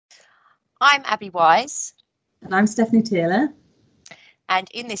I'm Abby Wise. And I'm Stephanie Taylor. And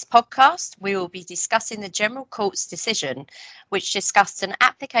in this podcast, we will be discussing the General Court's decision, which discussed an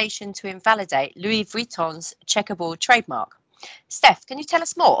application to invalidate Louis Vuitton's checkerboard trademark. Steph, can you tell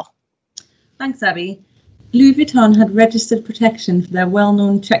us more? Thanks, Abby. Louis Vuitton had registered protection for their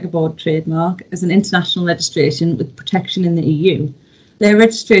well-known checkerboard trademark as an international registration with protection in the EU. Their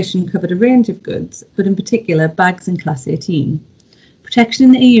registration covered a range of goods, but in particular bags in Class 18. Protection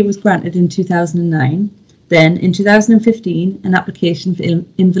in the EU was granted in 2009. Then, in 2015, an application for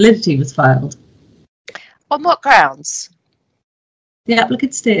invalidity was filed. On what grounds? The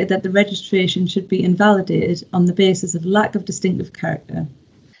applicant stated that the registration should be invalidated on the basis of lack of distinctive character.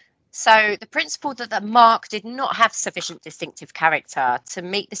 So the principle that the mark did not have sufficient distinctive character to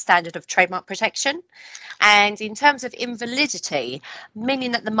meet the standard of trademark protection, and in terms of invalidity,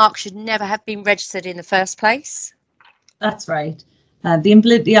 meaning that the mark should never have been registered in the first place? That's right. The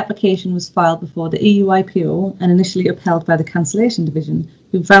invalidity application was filed before the EUIPO and initially upheld by the Cancellation Division,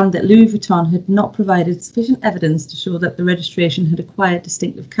 who found that Louis Vuitton had not provided sufficient evidence to show that the registration had acquired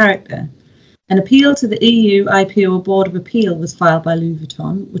distinctive character. An appeal to the EUIPO Board of Appeal was filed by Louis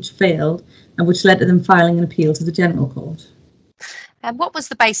Vuitton, which failed, and which led to them filing an appeal to the General Court. And what was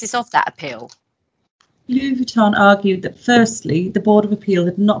the basis of that appeal? Louis Vuitton argued that firstly, the Board of Appeal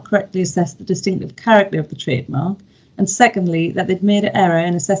had not correctly assessed the distinctive character of the trademark, and secondly, that they'd made an error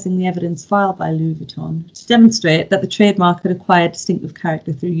in assessing the evidence filed by Louis Vuitton to demonstrate that the trademark had acquired distinctive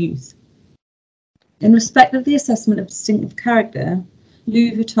character through use. In respect of the assessment of distinctive character,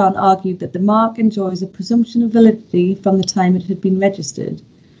 Louis Vuitton argued that the mark enjoys a presumption of validity from the time it had been registered,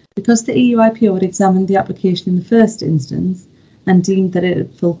 because the EUIPO had examined the application in the first instance and deemed that it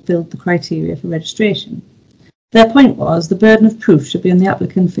had fulfilled the criteria for registration. Their point was the burden of proof should be on the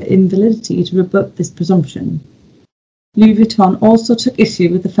applicant for invalidity to rebut this presumption. Louis Vuitton also took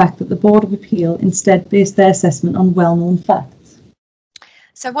issue with the fact that the Board of Appeal instead based their assessment on well-known facts.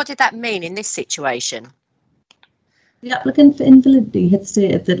 So what did that mean in this situation? The applicant for invalidity had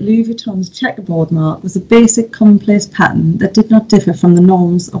stated that Louis Vuitton's checkerboard mark was a basic commonplace pattern that did not differ from the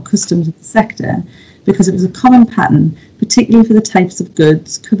norms or customs of the sector because it was a common pattern, particularly for the types of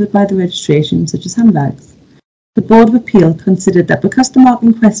goods covered by the registration, such as handbags. The Board of Appeal considered that because the mark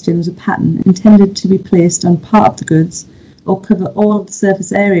in question was a pattern intended to be placed on part of the goods or cover all of the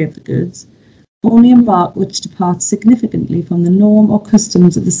surface area of the goods, only a mark which departs significantly from the norm or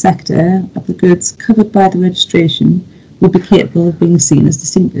customs of the sector of the goods covered by the registration would be capable of being seen as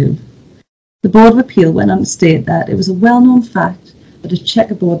distinctive. The Board of Appeal went on to state that it was a well-known fact that a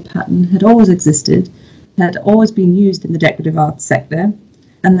checkerboard pattern had always existed, had always been used in the decorative arts sector,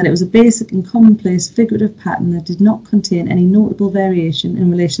 and that it was a basic and commonplace figurative pattern that did not contain any notable variation in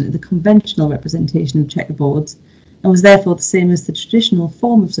relation to the conventional representation of checkerboards, and was therefore the same as the traditional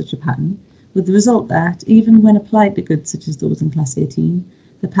form of such a pattern, with the result that, even when applied to goods such as those in Class 18,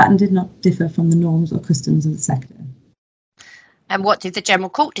 the pattern did not differ from the norms or customs of the sector. And what did the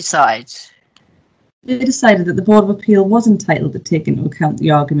General Court decide? They decided that the Board of Appeal was entitled to take into account the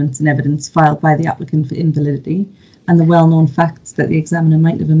arguments and evidence filed by the applicant for invalidity and the well-known facts that the examiner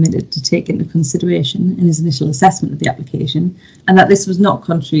might have omitted to take into consideration in his initial assessment of the application, and that this was not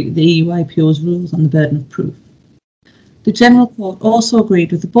contrary to the EUIPO's rules on the burden of proof. The General Court also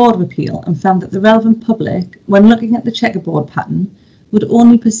agreed with the Board of Appeal and found that the relevant public, when looking at the checkerboard pattern, would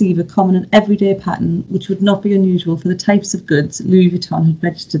only perceive a common and everyday pattern which would not be unusual for the types of goods Louis Vuitton had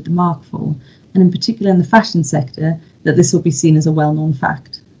registered the mark for, and in particular in the fashion sector, that this would be seen as a well-known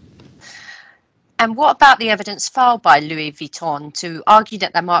fact. And what about the evidence filed by Louis Vuitton to argue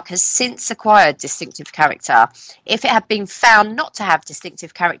that the mark has since acquired distinctive character if it had been found not to have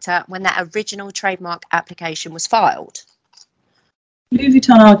distinctive character when that original trademark application was filed? Louis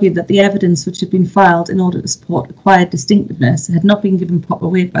Vuitton argued that the evidence which had been filed in order to support acquired distinctiveness had not been given proper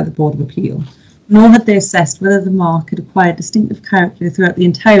weight by the Board of Appeal, nor had they assessed whether the mark had acquired distinctive character throughout the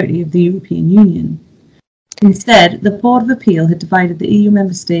entirety of the European Union. Instead, the Board of Appeal had divided the EU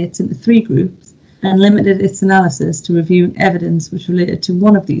member states into 3 groups and limited its analysis to reviewing evidence which related to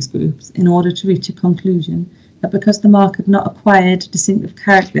one of these groups in order to reach a conclusion that because the mark had not acquired distinctive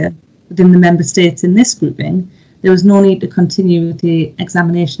character within the member states in this grouping, there was no need to continue with the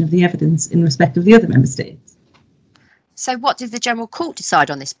examination of the evidence in respect of the other member states. So what did the General Court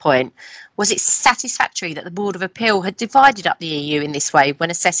decide on this point? Was it satisfactory that the Board of Appeal had divided up the EU in this way when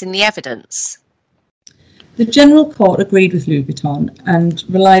assessing the evidence? The General Court agreed with Louis Vuitton and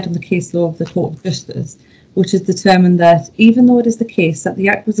relied on the case law of the Court of Justice, which has determined that even though it is the case that the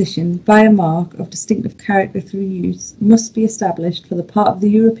acquisition by a mark of distinctive character through use must be established for the part of the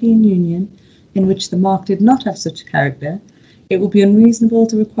European Union in which the mark did not have such character, it would be unreasonable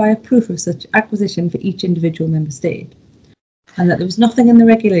to require proof of such acquisition for each individual member state, and that there was nothing in the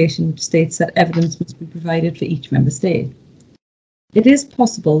regulation which states that evidence must be provided for each member state. It is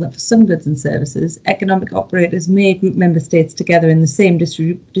possible that for some goods and services, economic operators may group member states together in the same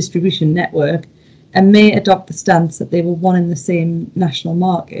distribution network and may adopt the stance that they were one in the same national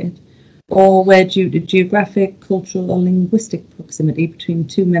market, or where due to geographic, cultural or linguistic proximity between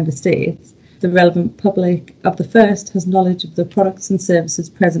two member states, the relevant public of the first has knowledge of the products and services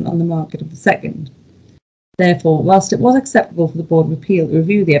present on the market of the second. Therefore, whilst it was acceptable for the Board of Appeal to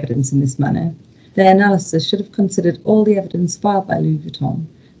review the evidence in this manner, their analysis should have considered all the evidence filed by Louis Vuitton.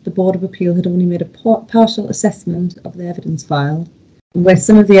 The Board of Appeal had only made a partial assessment of the evidence filed, where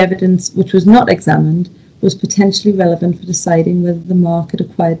some of the evidence which was not examined was potentially relevant for deciding whether the mark had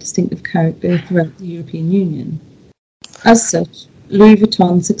acquired distinctive character throughout the European Union. As such, Louis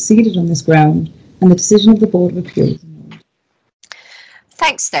Vuitton succeeded on this ground, and the decision of the Board of Appeal was annulled.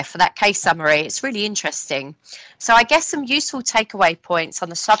 Thanks, Steph, for that case summary. It's really interesting. So I guess some useful takeaway points on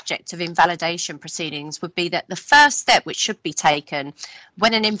the subject of invalidation proceedings would be that the first step which should be taken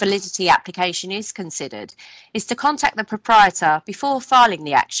when an invalidity application is considered is to contact the proprietor before filing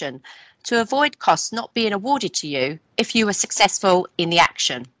the action to avoid costs not being awarded to you if you were successful in the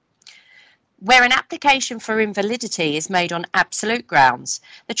action. Where an application for invalidity is made on absolute grounds,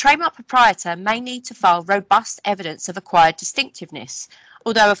 the trademark proprietor may need to file robust evidence of acquired distinctiveness,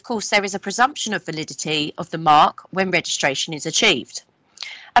 although of course there is a presumption of validity of the mark when registration is achieved.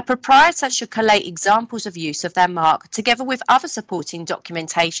 A proprietor should collate examples of use of their mark together with other supporting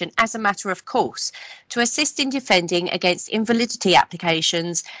documentation as a matter of course to assist in defending against invalidity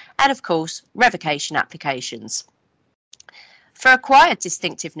applications and of course revocation applications. For acquired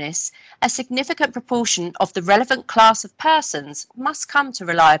distinctiveness, a significant proportion of the relevant class of persons must come to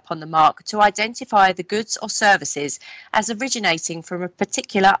rely upon the mark to identify the goods or services as originating from a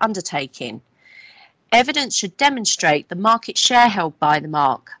particular undertaking. Evidence should demonstrate the market share held by the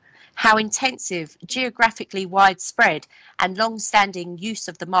mark, how intensive, geographically widespread and long-standing use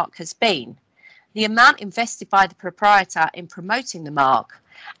of the mark has been, the amount invested by the proprietor in promoting the mark,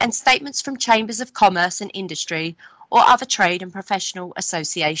 and statements from chambers of commerce and industry or other trade and professional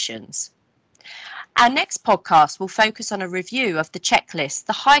associations. Our next podcast will focus on a review of the checklist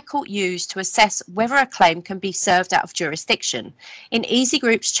the High Court used to assess whether a claim can be served out of jurisdiction in Easy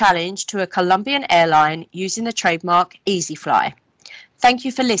Group's challenge to a Colombian airline using the trademark EasyFly. Thank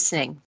you for listening.